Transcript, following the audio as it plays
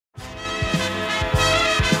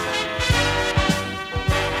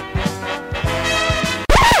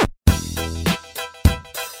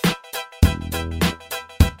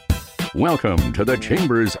Welcome to the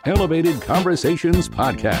Chambers Elevated Conversations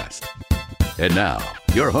podcast. And now,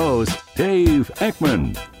 your host, Dave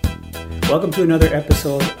Ekman. Welcome to another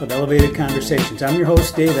episode of Elevated Conversations. I'm your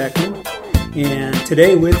host, Dave Ekman, and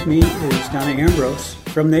today with me is Donna Ambrose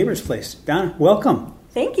from Neighbor's Place. Donna, welcome.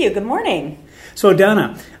 Thank you. Good morning. So,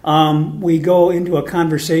 Donna, we go into a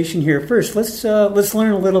conversation here. First, let's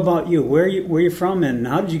learn a little about you. Where you from, and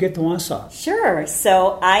how did you get to Wausau? Sure.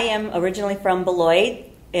 So, I am originally from Beloit,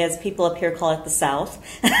 as people up here call it the South.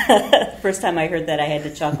 First time I heard that, I had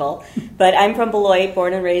to chuckle. But I'm from Beloit,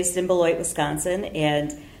 born and raised in Beloit, Wisconsin,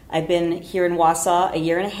 and I've been here in Wausau a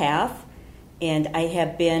year and a half, and I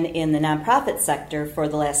have been in the nonprofit sector for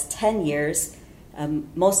the last 10 years.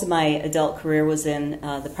 Most of my adult career was in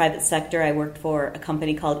the private sector. I worked for a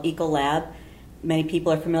company called Ecolab. Many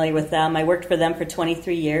people are familiar with them. I worked for them for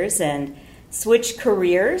 23 years and switched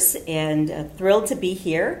careers, and thrilled to be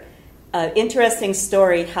here. Interesting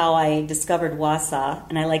story how I discovered Wausau,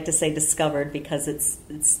 and I like to say discovered because it's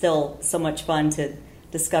still so much fun to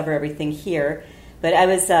discover everything here. But I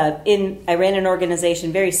ran an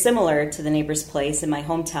organization very similar to the Neighbor's Place in my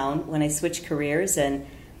hometown when I switched careers, and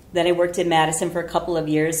then I worked in Madison for a couple of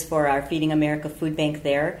years for our Feeding America food bank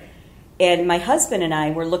there. And my husband and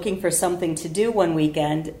I were looking for something to do one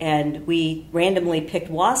weekend, and we randomly picked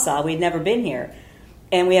Wausau. We'd never been here.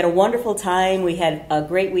 And we had a wonderful time. We had a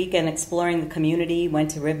great weekend exploring the community,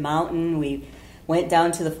 went to Rib Mountain. We went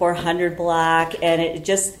down to the 400 block, and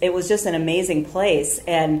it was just an amazing place.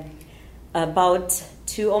 And about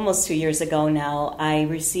almost 2 years ago now, I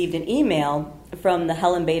received an email from the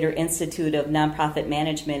Helen Bader Institute of Nonprofit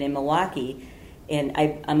Management in Milwaukee, and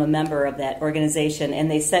I'm a member of that organization,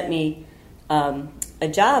 and they sent me a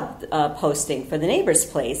job posting for the Neighbor's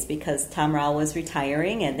Place because Tom Rao was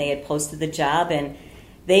retiring, and they had posted the job, and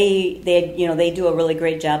they do a really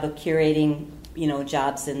great job of curating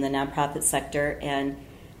jobs in the nonprofit sector, and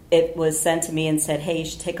it was sent to me and said, hey, you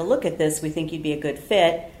should take a look at this. We think you'd be a good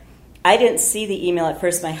fit. I didn't see the email at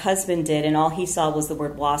first. My husband did, and all he saw was the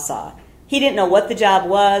word Wausau. He didn't know what the job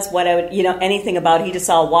was, what I would, anything about it. He just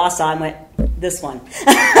saw Wausau and went, this one.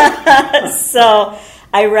 So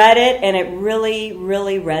I read it, and it really,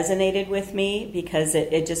 really resonated with me because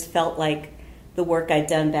it just felt like the work I'd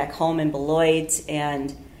done back home in Beloit,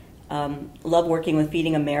 and love working with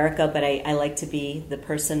Feeding America, but I like to be the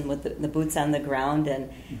person with the boots on the ground, and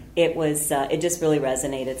it just really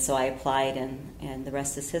resonated, so I applied, and the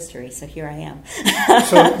rest is history, so here I am.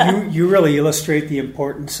 So you really illustrate the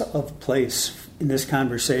importance of place in this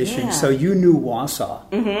conversation. Yeah. So you knew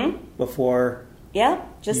Wausau before. Yeah,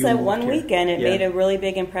 just that one weekend, it made a really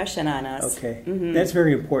big impression on us. Okay, That's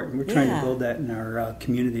very important. We're trying to build that in our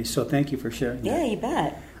community, so thank you for sharing that. Yeah, you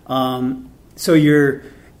bet. So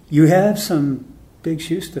you have some big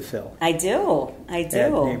shoes to fill. I do. At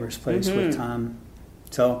Neighbor's Place with Tom.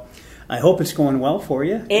 So I hope it's going well for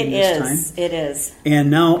you. It is.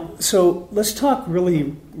 And now, so let's talk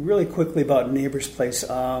really, really quickly about Neighbor's Place,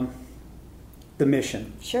 the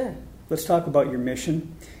mission. Sure. Let's talk about your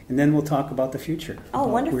mission, and then we'll talk about the future. Oh,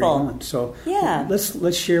 wonderful. Where you're going. So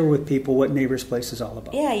let's share with people what Neighbor's Place is all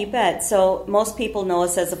about. Yeah, you bet. So most people know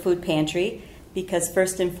us as a food pantry, because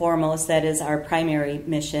first and foremost, that is our primary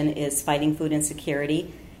mission, is fighting food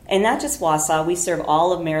insecurity. And not just Wausau, we serve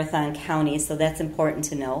all of Marathon County, so that's important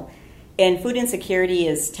to know. And food insecurity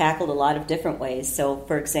is tackled a lot of different ways. So,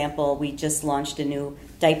 for example, we just launched a new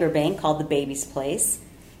diaper bank called the Baby's Place,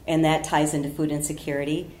 and that ties into food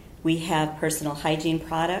insecurity. We have personal hygiene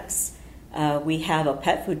products. We have a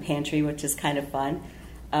pet food pantry, which is kind of fun.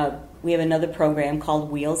 We have another program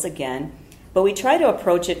called Wheels Again. But we try to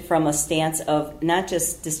approach it from a stance of not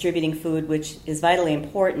just distributing food, which is vitally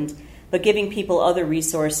important, but giving people other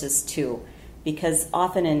resources too. Because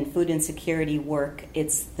often in food insecurity work,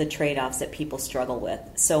 it's the trade-offs that people struggle with.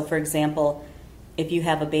 So, for example, if you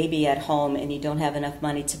have a baby at home and you don't have enough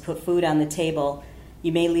money to put food on the table,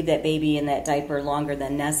 you may leave that baby in that diaper longer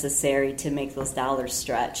than necessary to make those dollars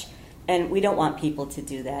stretch. And we don't want people to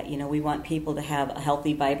do that. We want people to have a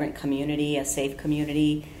healthy, vibrant community, a safe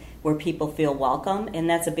community, where people feel welcome, and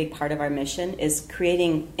that's a big part of our mission, is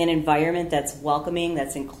creating an environment that's welcoming,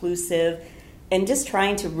 that's inclusive, and just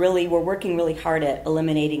trying to we're working really hard at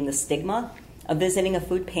eliminating the stigma of visiting a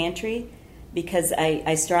food pantry, because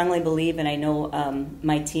I strongly believe, and I know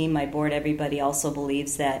my team, my board, everybody also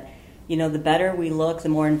believes that, the better we look, the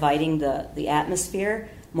more inviting the atmosphere,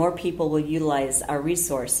 more people will utilize our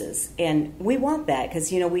resources. And we want that,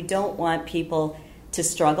 because, we don't want people to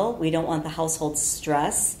struggle. We don't want the household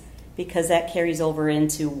stress, because that carries over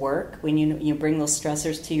into work when you bring those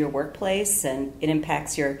stressors to your workplace, and it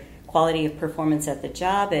impacts your quality of performance at the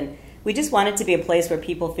job. And we just want it to be a place where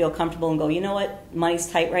people feel comfortable and go, you know what, money's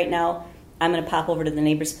tight right now. I'm going to pop over to the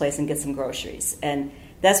neighbor's place and get some groceries. And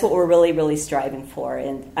that's what we're really, really striving for.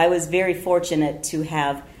 And I was very fortunate to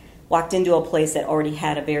have walked into a place that already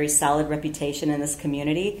had a very solid reputation in this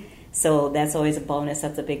community. So that's always a bonus.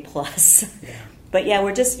 That's a big plus. Yeah. But yeah,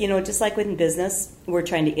 we're just, just like within business, we're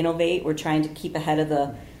trying to innovate. We're trying to keep ahead of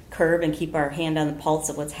the curve and keep our hand on the pulse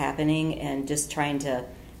of what's happening, and just trying to,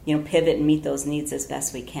 pivot and meet those needs as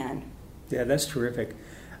best we can. Yeah, that's terrific.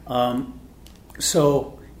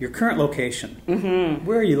 So your current location,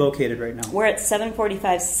 where are you located right now? We're at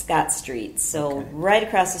 745 Scott Street, so right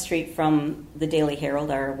across the street from the Daily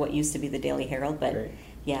Herald, or what used to be the Daily Herald, but Great.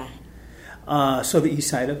 Yeah. So the east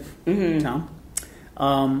side of town.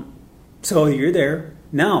 So you're there.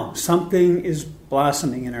 Now, something is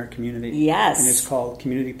blossoming in our community. Yes. And it's called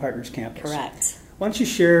Community Partners Campus. Correct. Why don't you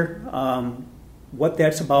share what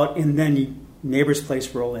that's about, and then Neighbors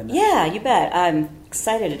Place roll in? Yeah, you bet. I'm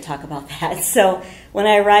excited to talk about that. So when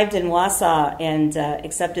I arrived in Wausau and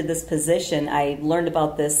accepted this position, I learned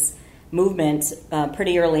about this movement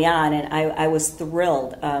pretty early on, and I was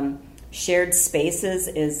thrilled. Shared Spaces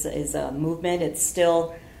is a movement. It's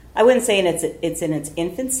still, I wouldn't say it's in its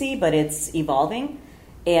infancy, but it's evolving.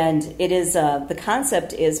 And it is the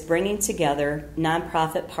concept is bringing together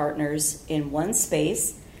nonprofit partners in one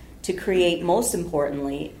space to create, most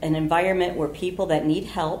importantly, an environment where people that need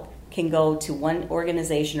help can go to one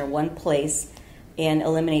organization or one place and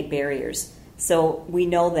eliminate barriers. So we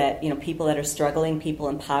know that people that are struggling, people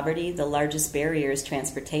in poverty, the largest barrier is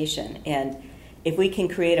transportation. And if we can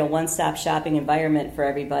create a one-stop shopping environment for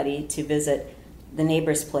everybody to visit the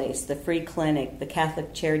Neighbors Place, the Free Clinic, the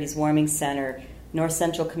Catholic Charities Warming Center, North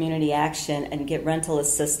Central Community Action, and get rental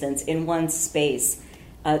assistance in one space,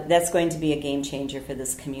 that's going to be a game changer for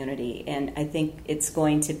this community. And I think it's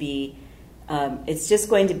going to be, it's just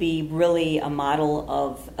going to be really a model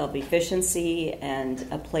of efficiency and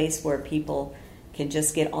a place where people can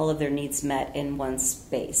just get all of their needs met in one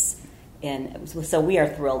space. And so we are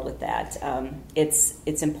thrilled with that.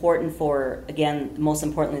 It's important for, again, most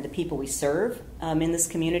importantly, the people we serve in this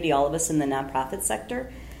community, all of us in the nonprofit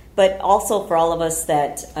sector, but also for all of us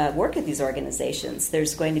that work at these organizations.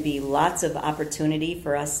 There's going to be lots of opportunity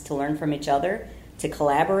for us to learn from each other, to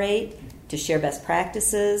collaborate, to share best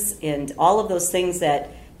practices, and all of those things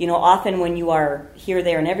that, often when you are here,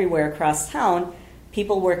 there, and everywhere across town,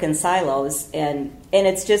 people work in silos, and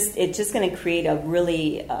it's just going to create a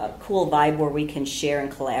really cool vibe where we can share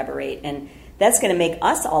and collaborate, and that's going to make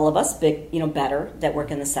us, all of us, better that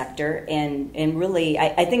work in the sector, and really,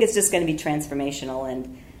 I think it's just going to be transformational,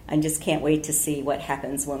 and I just can't wait to see what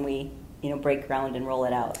happens when we, break ground and roll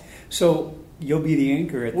it out. So you'll be the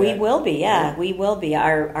anchor at that? We will be, yeah. We will be.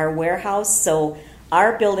 Our warehouse, so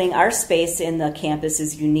our building, our space in the campus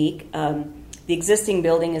is unique. The existing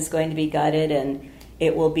building is going to be gutted, and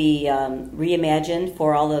it will be reimagined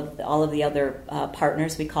for all of the other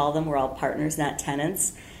partners. We call them. We're all partners, not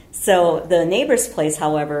tenants. So the Neighbors Place,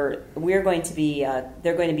 however, they're going to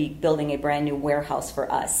be building a brand new warehouse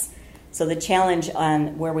for us. So the challenge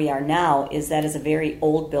on where we are now is that is a very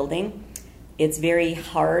old building. It's very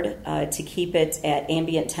hard to keep it at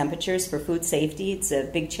ambient temperatures for food safety. It's a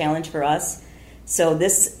big challenge for us. So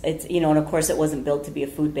and of course it wasn't built to be a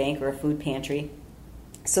food bank or a food pantry.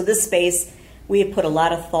 So this space, we have put a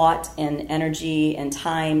lot of thought and energy and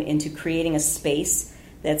time into creating a space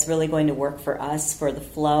that's really going to work for us, for the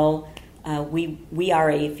flow. We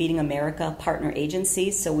are a Feeding America partner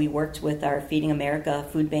agency, so we worked with our Feeding America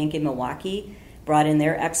food bank in Milwaukee, brought in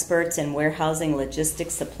their experts in warehousing,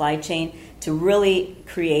 logistics, supply chain, to really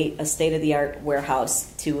create a state-of-the-art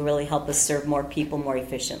warehouse to really help us serve more people more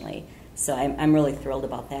efficiently. So I'm really thrilled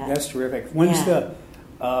about that. That's terrific. When's the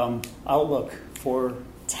outlook for?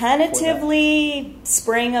 Tentatively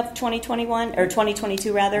spring of 2021, or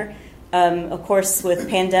 2022 rather. Of course, with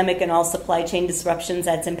pandemic and all supply chain disruptions,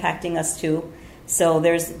 that's impacting us too. So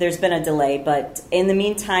there's been a delay, but in the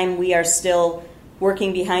meantime, we are still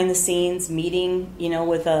working behind the scenes, meeting,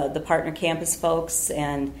 with the partner campus folks,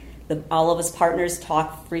 and all of us partners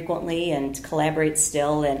talk frequently and collaborate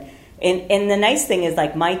still. And the nice thing is,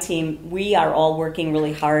 like my team, we are all working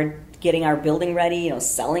really hard, getting our building ready,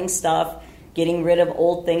 selling stuff, getting rid of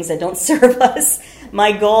old things that don't serve us.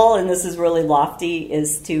 My goal, and this is really lofty,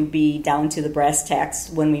 is to be down to the brass tacks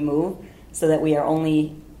when we move, so that we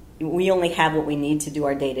only have what we need to do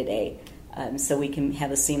our day-to-day, so we can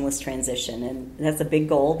have a seamless transition. And that's a big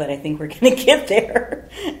goal, but I think we're going to get there.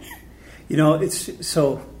 It's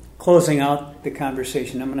so closing out the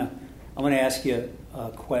conversation. I'm gonna ask you a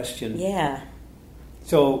question. Yeah.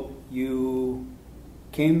 So you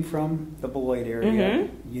came from the Beloit area.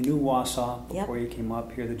 Mm-hmm. You knew Wausau before you came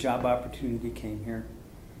up here. The job opportunity came here.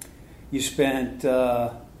 You spent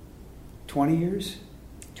 20 years?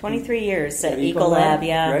 23 years at Ecolab,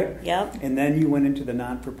 yeah. Right? Yep. And then you went into the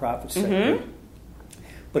non-for-profit sector.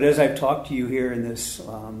 But as I've talked to you here in this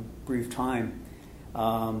brief time,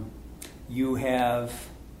 you have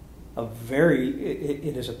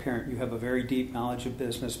it is apparent you have a very deep knowledge of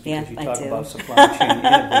business because you talk about supply chain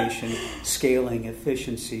innovation, scaling,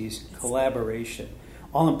 efficiencies, collaboration,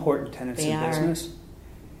 all important tenets in business.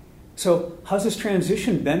 So how's this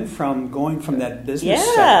transition been from going from that business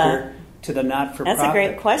sector to the not-for-profit? That's a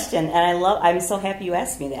great question, and I'm so happy you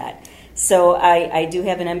asked me that. So I do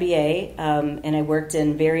have an MBA, and I worked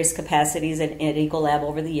in various capacities at Ecolab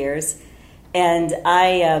over the years. And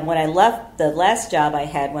when I left, the last job I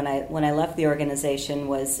had when I left the organization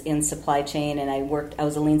was in supply chain, and I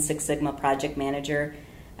was a Lean Six Sigma project manager.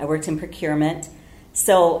 I worked in procurement.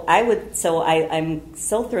 So I'm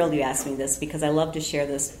so thrilled you asked me this because I love to share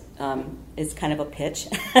this. It's kind of a pitch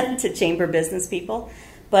to chamber business people.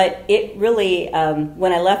 But it really,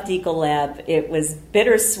 when I left Ecolab, it was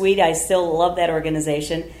bittersweet. I still love that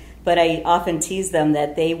organization, but I often tease them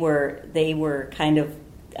that they were kind of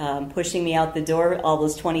pushing me out the door all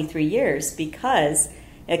those 23 years because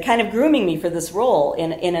it kind of grooming me for this role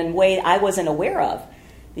in a way I wasn't aware of,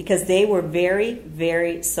 because they were very,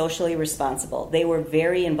 very socially responsible. They were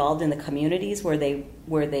very involved in the communities where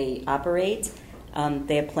they operate.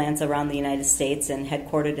 They have plants around the United States and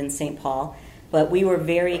headquartered in St. Paul. But we were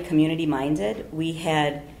very community-minded. We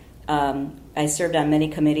had, I served on many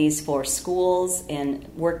committees for schools and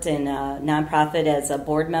worked in a nonprofit as a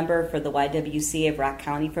board member for the YWCA of Rock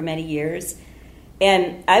County for many years.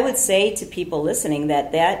 And I would say to people listening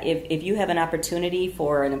that if you have an opportunity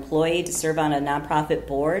for an employee to serve on a nonprofit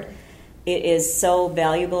board, it is so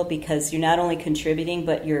valuable because you're not only contributing,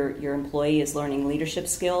 but your employee is learning leadership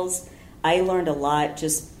skills. I learned a lot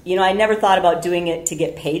I never thought about doing it to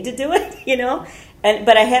get paid to do it,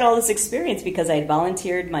 but I had all this experience because I had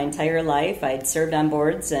volunteered my entire life. I had served on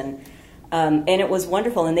boards, and it was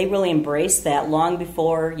wonderful. And they really embraced that long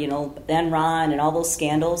before, Enron and all those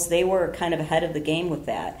scandals. They were kind of ahead of the game with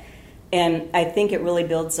that. And I think it really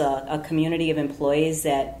builds a community of employees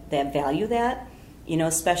that value that,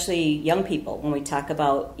 especially young people. When we talk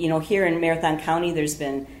about, here in Marathon County, there's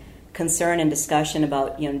been concern and discussion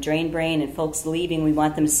about drain brain and folks leaving. We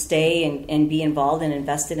want them to stay and be involved and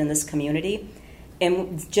invested in this community.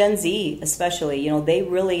 And Gen Z especially, they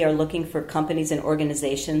really are looking for companies and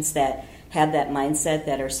organizations that have that mindset,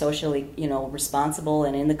 that are socially responsible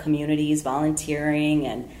and in the communities, volunteering,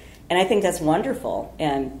 and I think that's wonderful.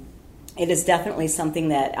 And it is definitely something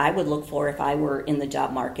that I would look for if I were in the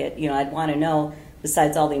job market. I'd want to know,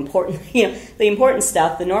 besides all the important, the important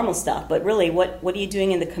stuff, the normal stuff, but really, what are you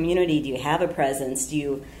doing in the community? Do you have a presence?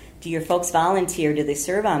 Do your folks volunteer? Do they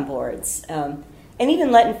serve on boards? And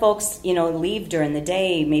even letting folks, leave during the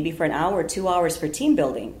day, maybe for an hour, 2 hours for team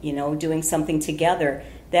building, doing something together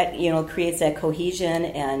that, creates that cohesion,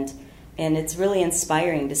 and it's really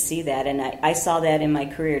inspiring to see that. And I saw that in my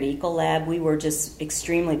career at Ecolab. We were just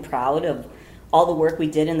extremely proud of all the work we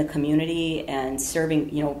did in the community and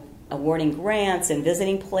serving, awarding grants and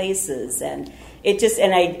visiting places, and it just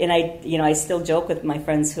I still joke with my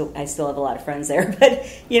friends who I still have a lot of friends there,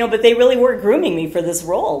 but they really were grooming me for this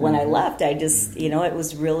role when I left. I just it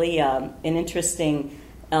was really an interesting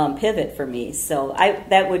pivot for me. So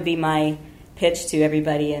that would be my pitch to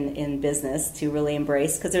everybody in business to really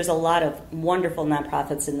embrace, because there's a lot of wonderful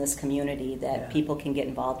nonprofits in this community that people can get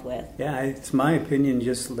involved with. Yeah, it's my opinion,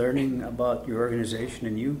 just learning about your organization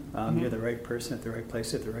and you. You're the right person at the right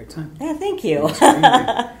place at the right time. Yeah, thank you.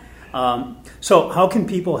 So how can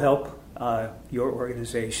people help your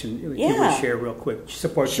organization? If you would share real quick,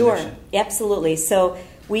 support your mission. Sure, absolutely. So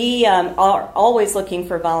we are always looking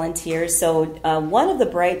for volunteers. So one of the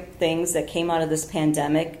bright things that came out of this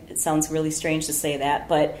pandemic, it sounds really strange to say that,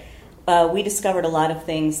 but we discovered a lot of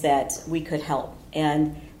things that we could help,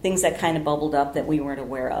 and things that kind of bubbled up that we weren't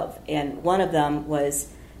aware of. And one of them was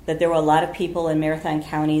that there were a lot of people in Marathon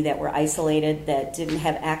County that were isolated, that didn't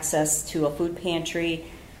have access to a food pantry,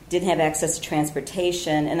 didn't have access to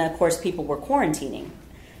transportation, and of course people were quarantining.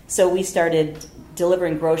 So we started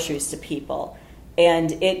delivering groceries to people,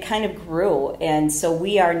 and it kind of grew. And so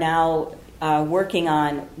we are now working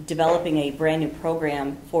on developing a brand new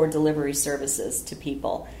program for delivery services to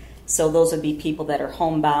people. So those would be people that are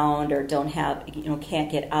homebound or don't have,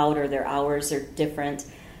 can't get out, or their hours are different.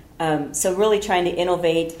 So really trying to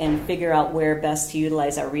innovate and figure out where best to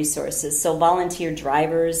utilize our resources. So volunteer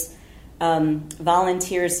drivers,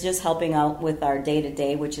 volunteers just helping out with our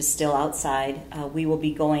day-to-day, which is still outside. We will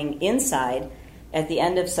be going inside at the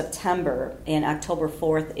end of September, and October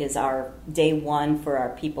 4th is our day one for our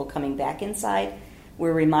people coming back inside.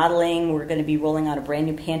 We're remodeling. We're going to be rolling out a brand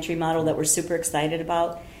new pantry model that we're super excited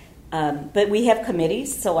about. But we have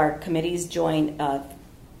committees, so our committees join.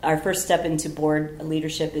 Our first step into board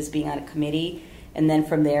leadership is being on a committee, and then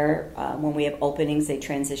from there, when we have openings, they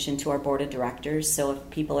transition to our board of directors. So if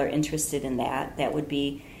people are interested in that, that would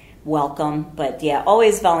be welcome. But yeah,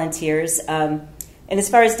 always volunteers. And as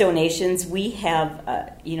far as donations, we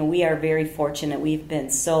have, we are very fortunate. We've been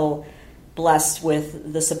so blessed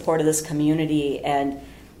with the support of this community, and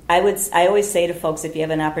I always say to folks, if you have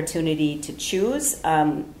an opportunity to choose,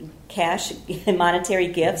 cash and monetary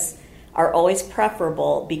gifts are always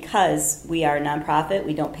preferable because we are a nonprofit,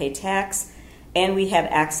 we don't pay tax, and we have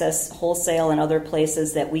access wholesale and other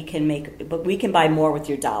places that we can buy more with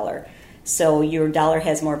your dollar. So your dollar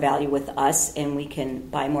has more value with us, and we can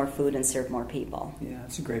buy more food and serve more people. Yeah,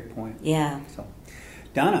 that's a great point. Yeah. So,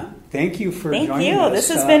 Donna, thank you for joining us. Thank you. This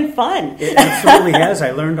has been fun. It absolutely has.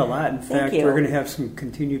 I learned a lot. In fact, we're going to have some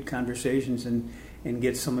continued conversations and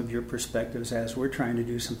get some of your perspectives as we're trying to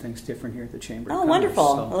do some things different here at the Chamber of Commerce.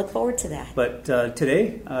 Wonderful. So, I look forward to that. But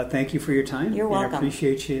today, thank you for your time. You're welcome. I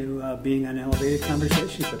appreciate you being on Elevated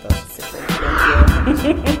Conversations with us.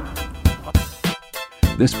 Thank you.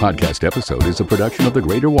 This podcast episode is a production of the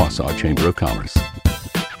Greater Wausau Chamber of Commerce.